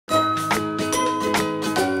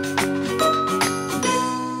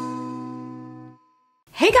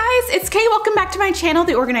Hey guys, it's Kay. Welcome back to my channel,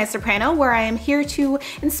 The Organized Soprano, where I am here to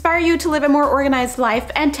inspire you to live a more organized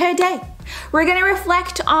life. And today, we're gonna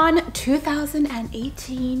reflect on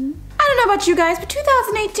 2018. I don't know about you guys, but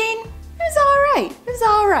 2018 is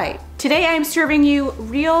all right. Today I am serving you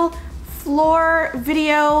real floor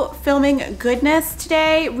video filming goodness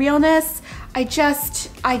today, realness. I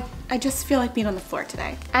just feel like being on the floor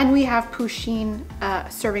today. And we have Pusheen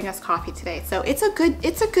serving us coffee today. So it's a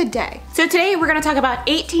good day. So today we're gonna talk about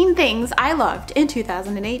 18 things I loved in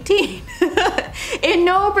 2018. In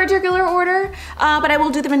no particular order, but I will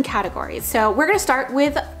do them in categories. So we're gonna start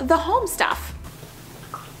with the home stuff.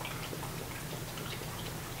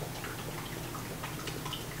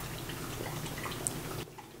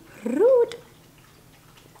 Rude.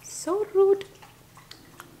 So rude.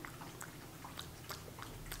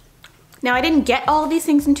 Now, I didn't get all of these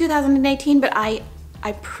things in 2018, but I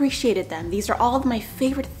appreciated them. These are all of my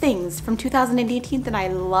favorite things from 2018 that I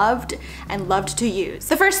loved and loved to use.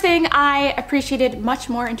 The first thing I appreciated much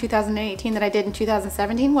more in 2018 than I did in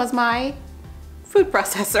 2017 was my food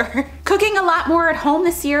processor. Cooking a lot more at home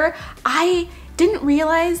this year, I didn't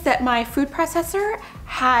realize that my food processor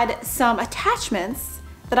had some attachments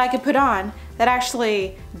that I could put on that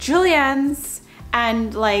actually juliennes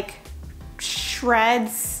and like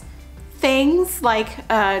shreds things like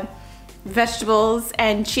vegetables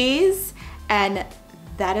and cheese, and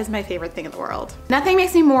that is my favorite thing in the world. Nothing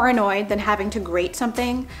makes me more annoyed than having to grate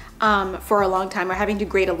something for a long time, or having to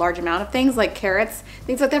grate a large amount of things like carrots,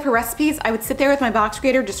 things like that for recipes. I would sit there with my box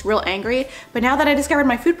grater just real angry, but now that I discovered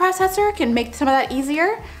my food processor can make some of that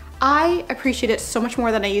easier, I appreciate it so much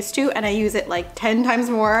more than I used to, and I use it like 10 times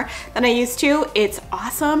more than I used to. It's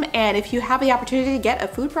awesome, and if you have the opportunity to get a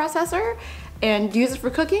food processor and use it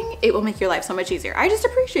for cooking, it will make your life so much easier. I just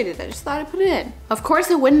appreciated it. I just thought I'd put it in. Of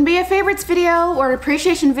course, it wouldn't be a favorites video or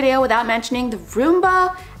appreciation video without mentioning the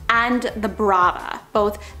Roomba and the Brava,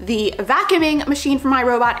 both the vacuuming machine from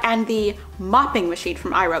iRobot and the mopping machine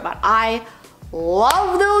from iRobot. I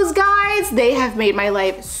love those guys. They have made my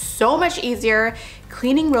life so much easier.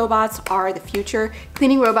 Cleaning robots are the future.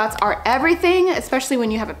 Cleaning robots are everything, especially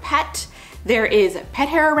when you have a pet. There is pet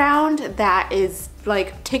hair around that is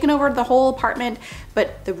like taking over the whole apartment,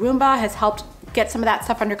 but the Roomba has helped get some of that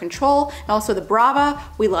stuff under control. And also the Brava,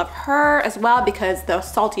 we love her as well because the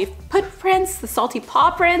salty footprints, the salty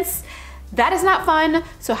paw prints, that is not fun.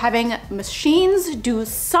 So having machines do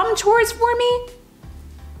some chores for me,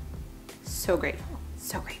 so grateful,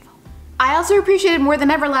 so grateful. I also appreciated more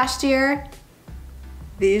than ever last year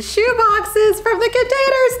these shoe boxes from the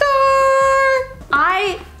Container Store.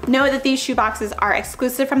 I know that these shoe boxes are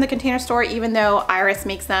exclusive from the Container Store, even though Iris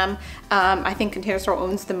makes them. I think Container Store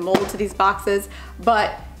owns the mold to these boxes,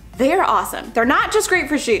 but they are awesome. They're not just great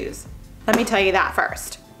for shoes. Let me tell you that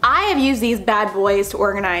first. I have used these bad boys to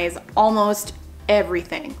organize almost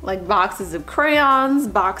everything, like boxes of crayons,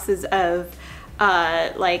 boxes of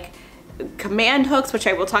like command hooks, which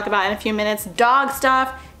I will talk about in a few minutes, dog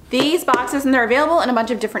stuff. These boxes, and they're available in a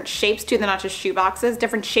bunch of different shapes too. They're not just shoe boxes,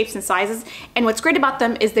 different shapes and sizes. And what's great about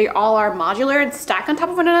them is they all are modular and stack on top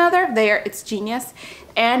of one another. It's genius,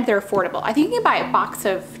 and they're affordable. I think you can buy a box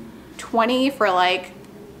of 20 for like,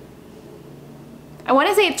 I want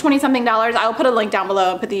to say it's 20 something dollars. I'll put a link down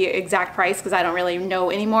below and put the exact price because I don't really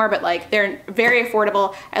know anymore, but like they're very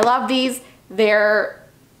affordable. I love these. They're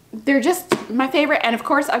just my favorite. And of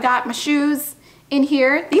course I've got my shoes in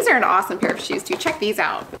here. These are an awesome pair of shoes too. Check these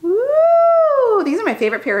out. Woo! These are my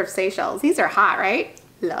favorite pair of Seychelles. These are hot, right?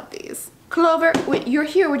 Love these. Clover, you're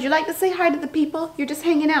here. Would you like to say hi to the people? You're just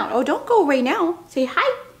hanging out. Oh, don't go away now. Say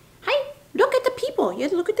hi. Hi. Look at the people. You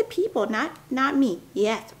have to look at the people, not me.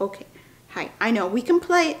 Yes, okay. Hi. I know. We can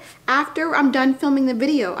play after I'm done filming the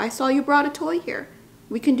video. I saw you brought a toy here.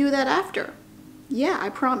 We can do that after. Yeah, I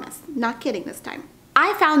promise. Not kidding this time.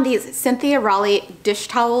 I found these Cynthia Raleigh dish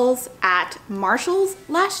towels at Marshall's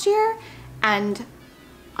last year, and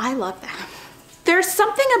I love them. There's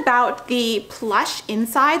something about the plush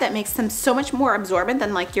inside that makes them so much more absorbent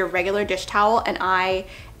than like your regular dish towel, and I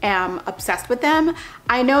am obsessed with them.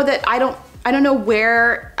 I know that I don't know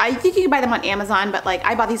where, I think you can buy them on Amazon, but like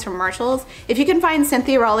I bought these from Marshall's. If you can find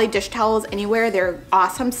Cynthia Raleigh dish towels anywhere, they're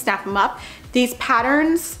awesome. Snap them up. These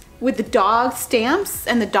patterns with the dog stamps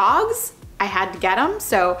and the dogs, I had to get them,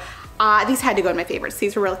 so these had to go in my favorites.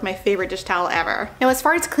 These were like my favorite dish towel ever. Now, as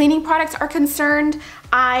far as cleaning products are concerned,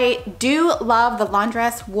 I do love the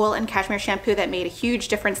Laundress Wool and Cashmere Shampoo that made a huge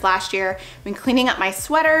difference last year when cleaning up my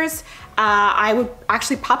sweaters. I would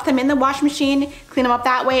actually pop them in the washing machine, clean them up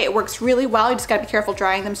that way. It works really well. You just gotta be careful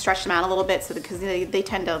drying them, stretch them out a little bit because they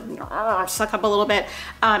tend to suck up a little bit.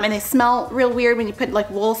 And they smell real weird when you put, like,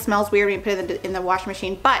 wool smells weird when you put it in the washing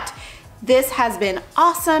machine. But this has been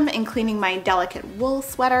awesome in cleaning my delicate wool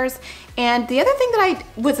sweaters. And the other thing that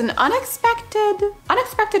was an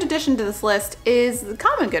unexpected addition to this list is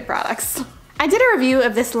Common Good products. I did a review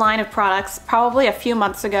of this line of products probably a few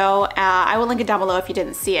months ago. I will link it down below if you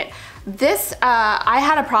didn't see it. This, I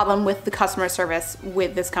had a problem with the customer service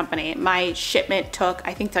with this company. My shipment took,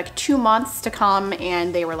 I think, like 2 months to come,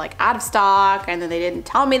 and they were like out of stock, and then they didn't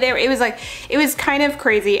tell me they were, it was kind of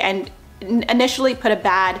crazy, and initially put a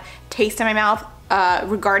bad taste in my mouth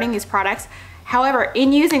regarding these products. However,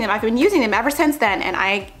 in using them, I've been using them ever since then, and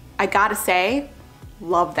I gotta say,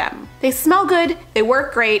 love them. They smell good, they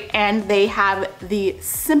work great, and they have the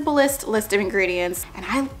simplest list of ingredients, and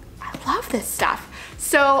I love this stuff.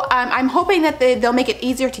 So I'm hoping that they'll make it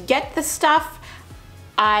easier to get this stuff.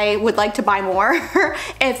 I would like to buy more.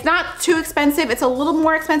 It's not too expensive. It's a little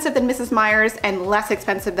more expensive than Mrs. Meyer's and less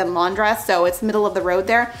expensive than Laundress, so it's middle of the road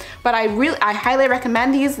there. But I highly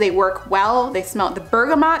recommend these. They work well. They smell, the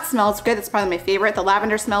bergamot smells good. That's probably my favorite. The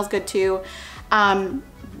lavender smells good too. I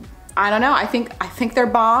don't know. I think they're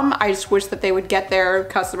bomb. I just wish that they would get their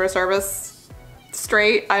customer service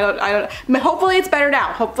straight. I don't. Hopefully it's better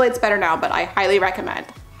now. Hopefully it's better now. But I highly recommend.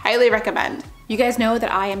 Highly recommend. You guys know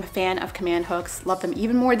that I am a fan of command hooks. Love them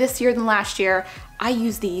even more this year than last year. I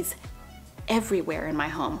use these everywhere in my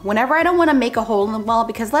home. Whenever I don't want to make a hole in the wall,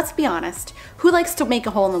 because let's be honest, who likes to make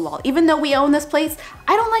a hole in the wall? Even though we own this place,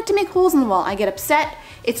 I don't like to make holes in the wall. I get upset.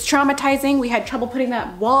 It's traumatizing. We had trouble putting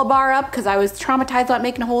that wall bar up because I was traumatized about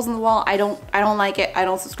making holes in the wall. I don't like it. I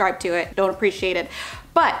don't subscribe to it. Don't appreciate it.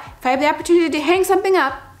 But if I have the opportunity to hang something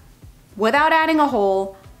up without adding a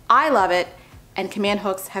hole, I love it. And command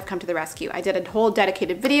hooks have come to the rescue. I did a whole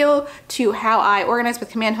dedicated video to how I organize with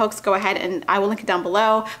command hooks. Go ahead and I will link it down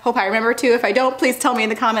below. Hope I remember to. If I don't, please tell me in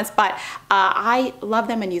the comments. But I love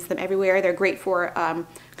them and use them everywhere. They're great for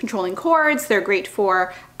controlling cords. They're great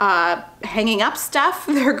for hanging up stuff.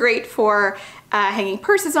 They're great for hanging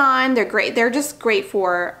purses on. They're great. They're just great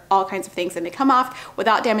for all kinds of things, and they come off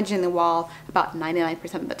without damaging the wall about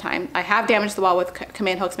 99% of the time. I have damaged the wall with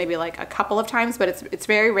command hooks maybe like a couple of times, but it's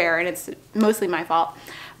very rare, and it's mostly my fault.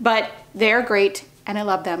 But they're great, and I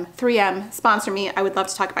love them. 3M, sponsor me. I would love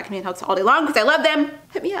to talk about command hooks all day long because I love them.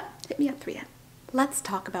 Hit me up, 3M. Let's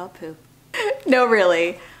talk about poop. No,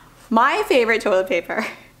 really. My favorite toilet paper.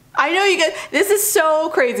 I know you guys, this is so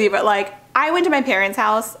crazy, but like, I went to my parents'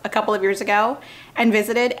 house a couple of years ago and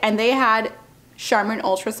visited, and they had Charmin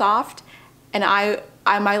Ultra Soft, and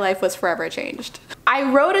my life was forever changed.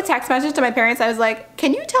 I wrote a text message to my parents. I was like,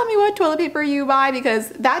 can you tell me what toilet paper you buy? Because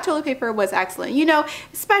that toilet paper was excellent. You know,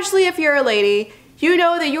 especially if you're a lady, you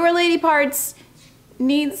know that your lady parts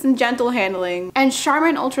need some gentle handling. And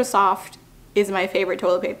Charmin Ultra Soft is my favorite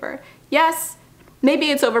toilet paper. Yes, maybe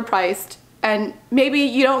it's overpriced, and maybe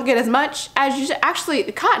you don't get as much as you should. Actually,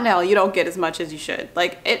 Cottonelle, you don't get as much as you should.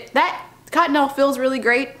 Like, that Cottonelle feels really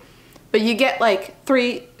great, but you get like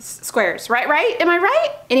 3 squares, right? Am I right?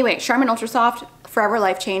 Anyway, Charmin Ultra Soft, forever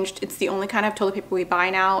life changed. It's the only kind of toilet paper we buy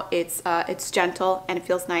now. It's gentle and it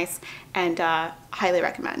feels nice, and highly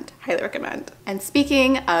recommend, highly recommend. And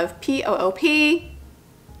speaking of P-O-O-P,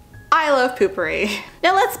 I love poopery.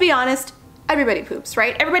 Now let's be honest, everybody poops,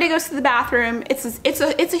 right? Everybody goes to the bathroom. It's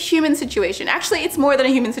a human situation. Actually, it's more than a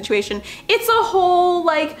human situation. It's a whole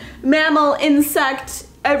like mammal, insect,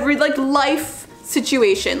 every like life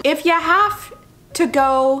situation. If you have to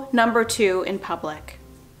go number 2 in public,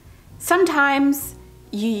 sometimes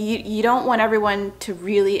you don't want everyone to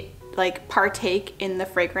really like partake in the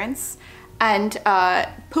fragrance. And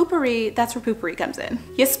poopery, that's where poopery comes in.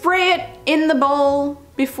 You spray it in the bowl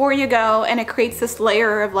before you go, and it creates this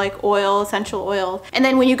layer of like oil, essential oil. And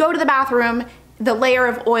then when you go to the bathroom, the layer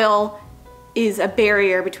of oil is a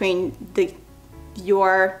barrier between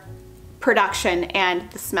your production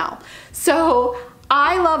and the smell. So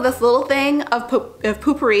I love this little thing of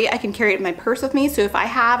poopery. I can carry it in my purse with me. So if I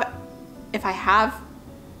have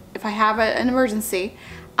an emergency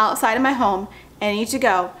outside of my home and I need to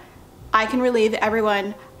go, I can relieve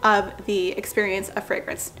everyone of the experience of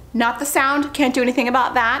fragrance. Not the sound, can't do anything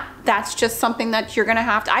about that. That's just something that you're gonna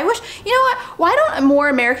have to, I wish, you know what, why don't more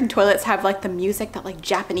American toilets have like the music that like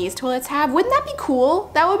Japanese toilets have? Wouldn't that be cool?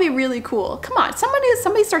 That would be really cool. Come on,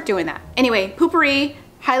 somebody start doing that. Anyway, poopery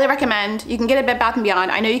Highly recommend. You can get a Bed Bath &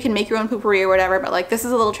 Beyond. I know you can make your own poopery or whatever, but like this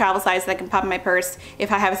is a little travel size that I can pop in my purse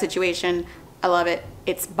if I have a situation. I love it.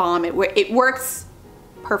 It's bomb. It works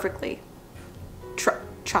perfectly.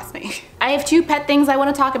 Trust me. I have 2 pet things I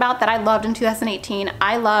want to talk about that I loved in 2018.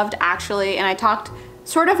 I loved actually, and I talked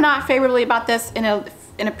sort of not favorably about this in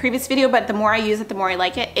a previous video, but the more I use it, the more I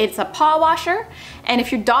like it. It's a paw washer. And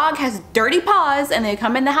if your dog has dirty paws and they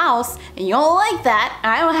come in the house and you don't like that,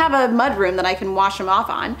 I don't have a mud room that I can wash them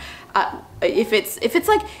off on. If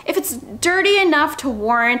it's dirty enough to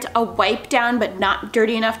warrant a wipe down, but not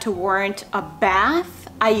dirty enough to warrant a bath,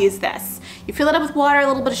 I use this. You fill it up with water, a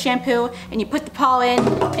little bit of shampoo, and you put the paw in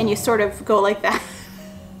and you sort of go like that.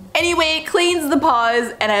 Anyway, it cleans the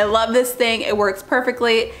paws and I love this thing. It works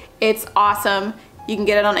perfectly. It's awesome. You can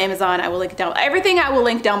get it on Amazon. I will link it down. Everything I will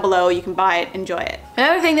link down below. You can buy it, enjoy it.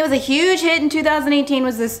 Another thing that was a huge hit in 2018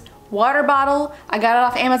 was this water bottle. I got it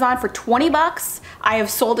off Amazon for 20 bucks. I have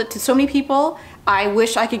sold it to so many people. I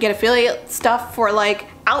wish I could get affiliate stuff for like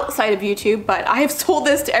outside of YouTube, but I have sold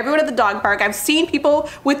this to everyone at the dog park. I've seen people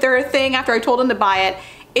with their thing after I told them to buy it.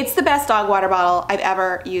 It's the best dog water bottle I've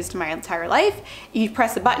ever used in my entire life. You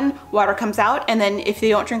press a button, water comes out, and then if you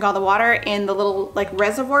don't drink all the water in the little like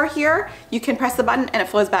reservoir here, you can press the button and it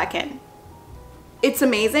flows back in. It's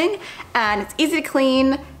amazing and it's easy to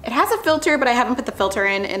clean. It has a filter, but I haven't put the filter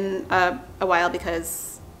in a while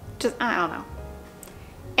because just, I don't know.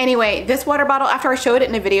 Anyway, this water bottle, after I showed it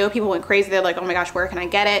in a video, people went crazy. They're like, oh my gosh, where can I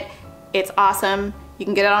get it? It's awesome. You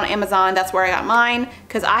can get it on Amazon. That's where I got mine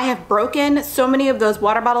because I have broken so many of those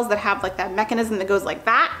water bottles that have like that mechanism that goes like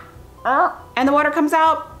that and the water comes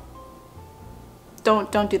out.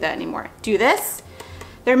 Don't do that anymore. Do this.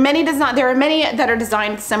 There are many that are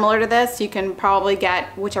designed similar to this. You can probably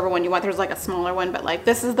get whichever one you want. There's like a smaller one, but like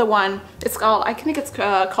this is the one. It's called, I think it's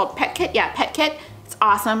called Pet Kit. Yeah, Pet Kit. It's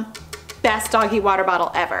awesome. Best doggy water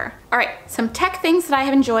bottle ever. All right, some tech things that I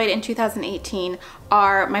have enjoyed in 2018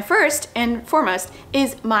 are, my first and foremost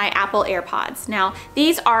is my Apple AirPods. Now,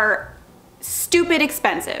 these are stupid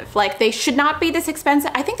expensive. Like they should not be this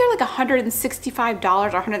expensive. I think they're like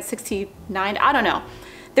 $165 or $169, I don't know.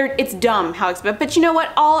 It's dumb how expensive, but you know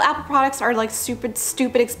what? All Apple products are like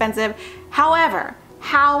stupid expensive. However,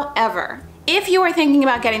 if you are thinking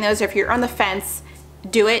about getting those or if you're on the fence,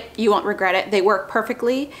 do it. You won't regret it. They work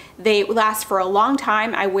perfectly. They last for a long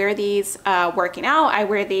time. I wear these working out. I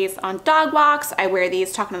wear these on dog walks. I wear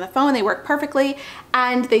these talking on the phone. They work perfectly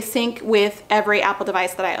and they sync with every Apple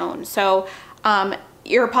device that I own. So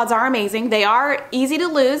earpods are amazing. They are easy to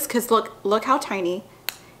lose because look how tiny.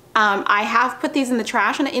 I have put these in the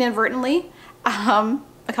trash inadvertently a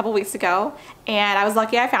couple weeks ago and I was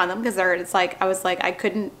lucky I found them because I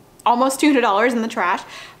couldn't, almost $200 in the trash,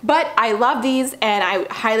 but I love these and I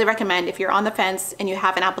highly recommend if you're on the fence and you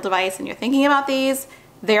have an Apple device and you're thinking about these,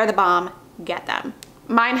 they're the bomb, get them.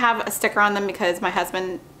 Mine have a sticker on them because my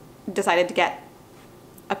husband decided to get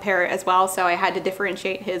a pair as well, so I had to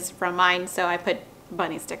differentiate his from mine, so I put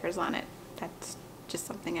bunny stickers on it. That's just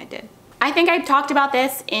something I did. I think I talked about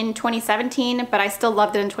this in 2017, but I still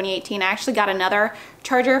loved it in 2018. I actually got another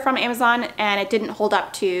charger from Amazon and it didn't hold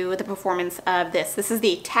up to the performance of this. This is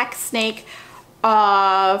the Tech Snake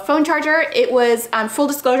phone charger. It was, full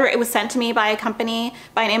disclosure, it was sent to me by a company,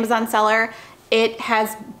 by an Amazon seller. It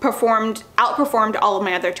has outperformed all of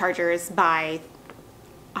my other chargers by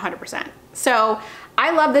 100%. So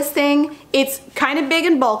I love this thing. It's kind of big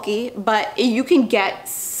and bulky, but you can get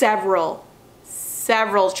several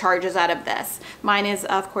charges out of this. Mine is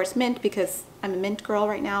of course mint because I'm a mint girl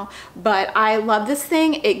right now, but I love this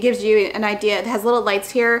thing. It gives you an idea. It has little lights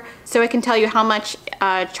here so it can tell you how much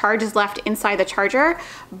charge is left inside the charger,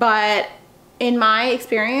 but in my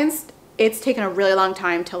experience it's taken a really long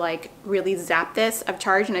time to like really zap this of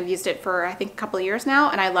charge, and I've used it for I think a couple of years now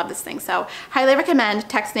and I love this thing. So highly recommend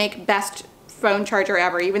Tech Snake, best phone charger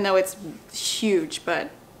ever, even though it's huge,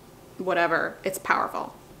 but whatever, it's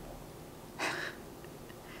powerful.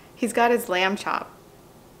 He's got his lamb chop.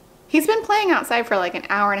 He's been playing outside for like an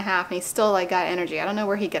hour and a half and he's still like got energy. I don't know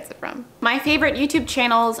where he gets it from. My favorite YouTube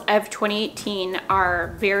channels of 2018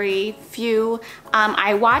 are very few.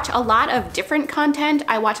 I watch a lot of different content.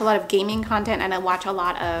 I watch a lot of gaming content and I watch a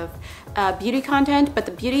lot of beauty content, but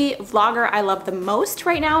the beauty vlogger I love the most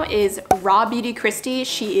right now is Raw Beauty Christy.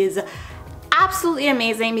 She is absolutely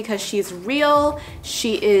amazing because she's real.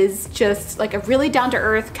 She is just like a really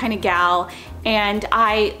down-to-earth kind of gal and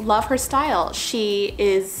I love her style. She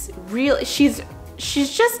is real, she's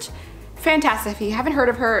just fantastic. If you haven't heard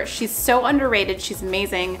of her, she's so underrated. She's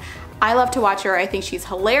amazing. I love to watch her. I think she's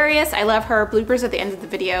hilarious. I love her bloopers at the end of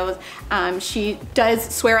the videos. She does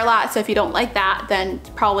swear a lot, so if you don't like that, then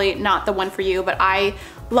probably not the one for you, but I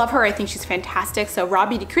love her. I think she's fantastic. So Raw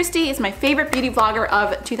Beauty Christie is my favorite beauty vlogger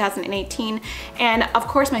of 2018. And of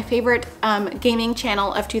course, my favorite gaming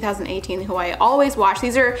channel of 2018, who I always watch.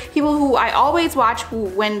 These are people who I always watch.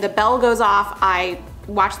 When the bell goes off, I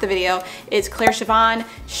watch the video, is Claire Siobhan.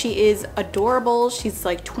 She is adorable. She's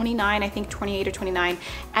like 29, I think 28 or 29.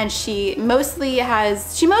 And she mostly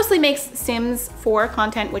makes Sims 4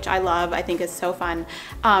 content, which I love. I think is so fun.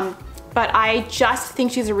 But I just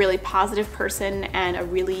think she's a really positive person and a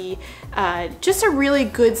really, just a really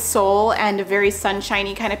good soul and a very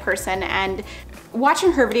sunshiny kind of person. And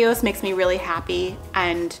watching her videos makes me really happy.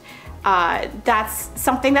 And that's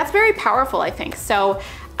something that's very powerful, I think. So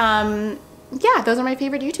yeah, those are my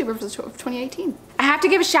favorite YouTubers of 2018. I have to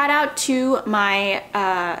give a shout out to my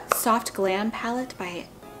Soft Glam palette by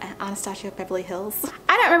Anastasia Beverly Hills.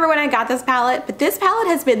 I don't remember when I got this palette, but this palette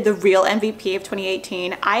has been the real MVP of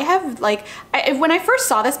 2018. I have like, when I first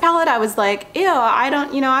saw this palette, I was like, ew, I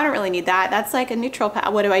don't really need that. That's like a neutral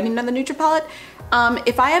palette. What do I need on the neutral palette?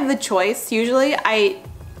 If I have the choice, usually I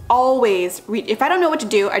always reach, if I don't know what to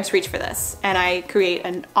do, I just reach for this and I create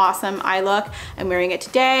an awesome eye look. I'm wearing it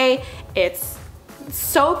today. It's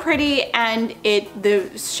so pretty and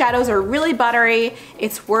the shadows are really buttery.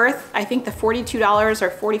 It's worth, I think, the $42 or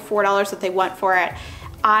 $44 that they want for it.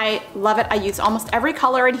 I love it. I use almost every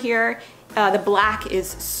color in here. The black is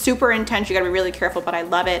super intense. You gotta be really careful, but I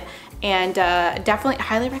love it. And definitely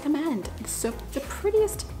highly recommend. It's so the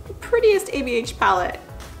prettiest ABH palette.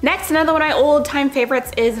 Next, another one of my old time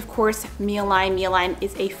favorites is, of course, Mealime. Mealime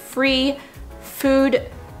is a free food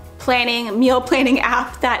planning, meal planning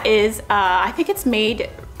app that is, I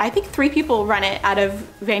think 3 people run it out of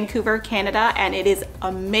Vancouver, Canada, and it is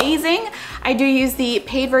amazing. I do use the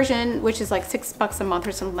paid version, which is like $6 a month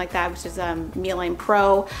or something like that, which is Mealime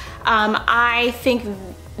Pro. I think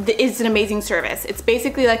it's an amazing service. It's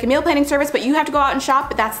basically like a meal planning service, but you have to go out and shop,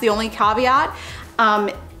 but that's the only caveat.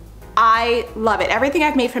 I love it. Everything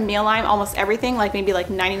I've made from Mealime, almost everything, like maybe like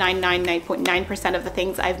 99.9% of the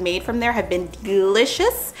things I've made from there have been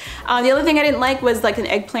delicious. The other thing I didn't like was like an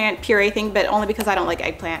eggplant puree thing, but only because I don't like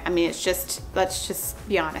eggplant. I mean, it's just, let's just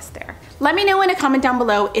be honest there. Let me know in a comment down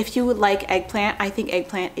below if you would like eggplant. I think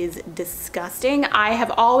eggplant is disgusting. I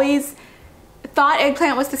have always thought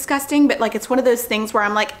eggplant was disgusting, but like it's one of those things where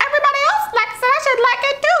I'm like, everybody else likes it, I should like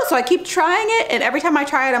it too. So I keep trying it, and every time I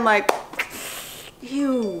try it, I'm like,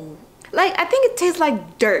 ew. Like, I think it tastes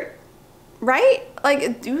like dirt, right?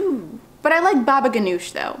 Like, ooh. But I like baba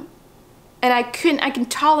ganoush though. And I can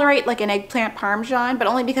tolerate like an eggplant parmesan, but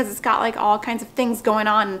only because it's got like all kinds of things going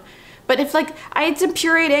on. But if like, I had some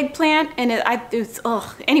pureed eggplant and it's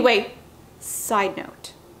ugh. Anyway, side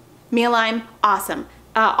note, Mealime, awesome.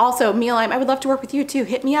 Also, Mealime, I would love to work with you too.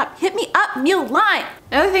 Hit me up, Mealime.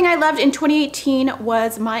 Another thing I loved in 2018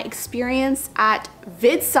 was my experience at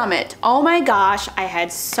Vid Summit. Oh my gosh, I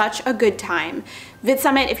had such a good time. Vid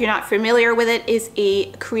Summit, if you're not familiar with it, is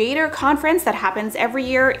a creator conference that happens every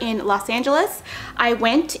year in Los Angeles. I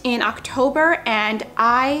went in October and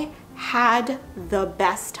I had the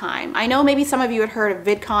best time. I know maybe some of you had heard of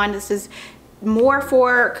VidCon. This is more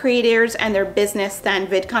for creators and their business than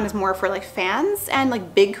VidCon is more for like fans and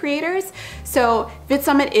like big creators. So Vid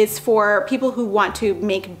Summit is for people who want to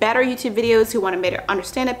make better YouTube videos, who want to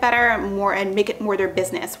understand it better more and make it more their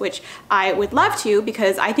business, which I would love to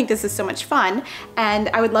because I think this is so much fun and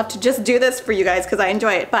I would love to just do this for you guys because I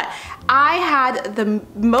enjoy it. But I had the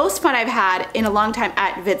most fun I've had in a long time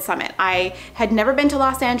at Vid Summit. I had never been to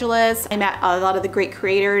Los Angeles. I met a lot of the great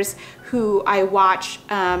creators who I watch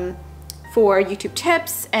for YouTube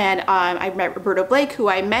tips, and I met Roberto Blake, who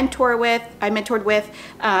I mentored with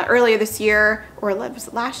earlier this year, or was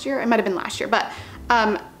it last year? It might have been last year, but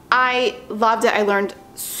I loved it. I learned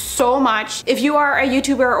so much. If you are a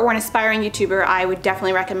YouTuber or an aspiring YouTuber, I would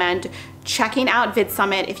definitely recommend checking out Vid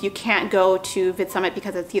Summit. If you can't go to Vid Summit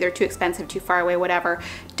because it's either too expensive, too far away, whatever,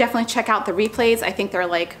 definitely check out the replays. I think they're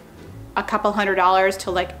like a couple $100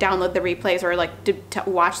 to like download the replays or like to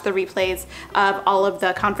watch the replays of all of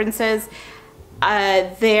the conferences.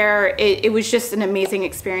 It was just an amazing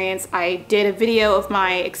experience. I did a video of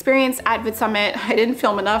my experience at Vid Summit. I didn't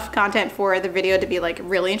film enough content for the video to be like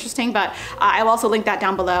really interesting, but I'll also link that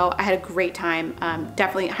down below. I had a great time.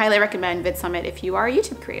 Definitely highly recommend Vid Summit if you are a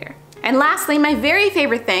YouTube creator. And lastly, my very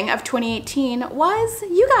favorite thing of 2018 was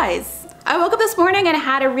you guys. I woke up this morning and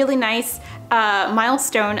had a really nice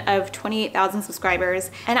milestone of 28,000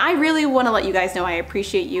 subscribers, and I really want to let you guys know I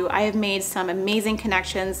appreciate you. I have made some amazing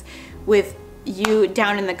connections with you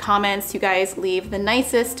down in the comments. You guys leave the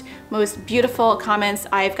nicest, most beautiful comments.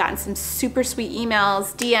 I've gotten some super sweet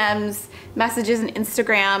emails, DMs, messages on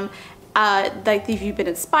Instagram, like if you've been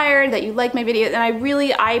inspired, that you like my videos, and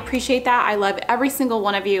I appreciate that. I love every single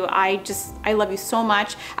one of you. I love you so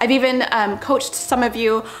much. I've even coached some of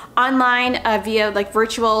you online via like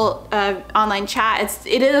virtual online chat.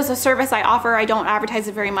 It is a service I offer. I don't advertise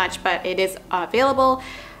it very much, but it is available.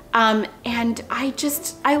 And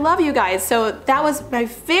I love you guys. So that was my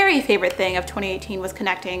very favorite thing of 2018, was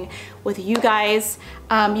connecting with you guys.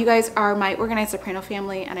 You guys are my organized soprano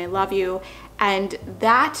family, and I love you. And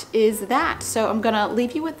that is that. So I'm gonna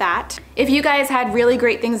leave you with that. If you guys had really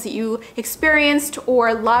great things that you experienced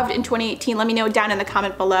or loved in 2018, let me know down in the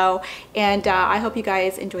comment below. And I hope you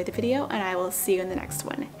guys enjoyed the video, and I will see you in the next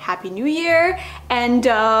one. Happy New Year, and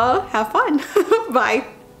have fun. Bye.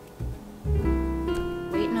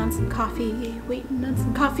 Waiting on some coffee, waiting on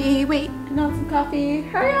some coffee, waiting on some coffee.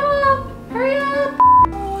 Hurry up, hurry up.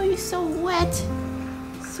 Oh, you're so wet,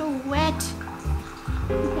 so wet.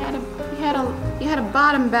 He had a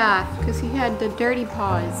bottom bath because he had the dirty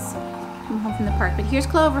paws from home from the park. But here's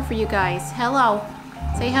Clover for you guys. Hello,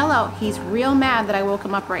 say hello. He's real mad that I woke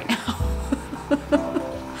him up right now.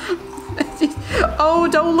 Oh,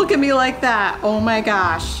 don't look at me like that. Oh my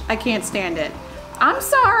gosh, I can't stand it. I'm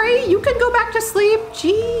sorry, you can go back to sleep.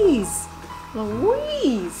 Jeez,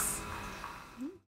 Louise.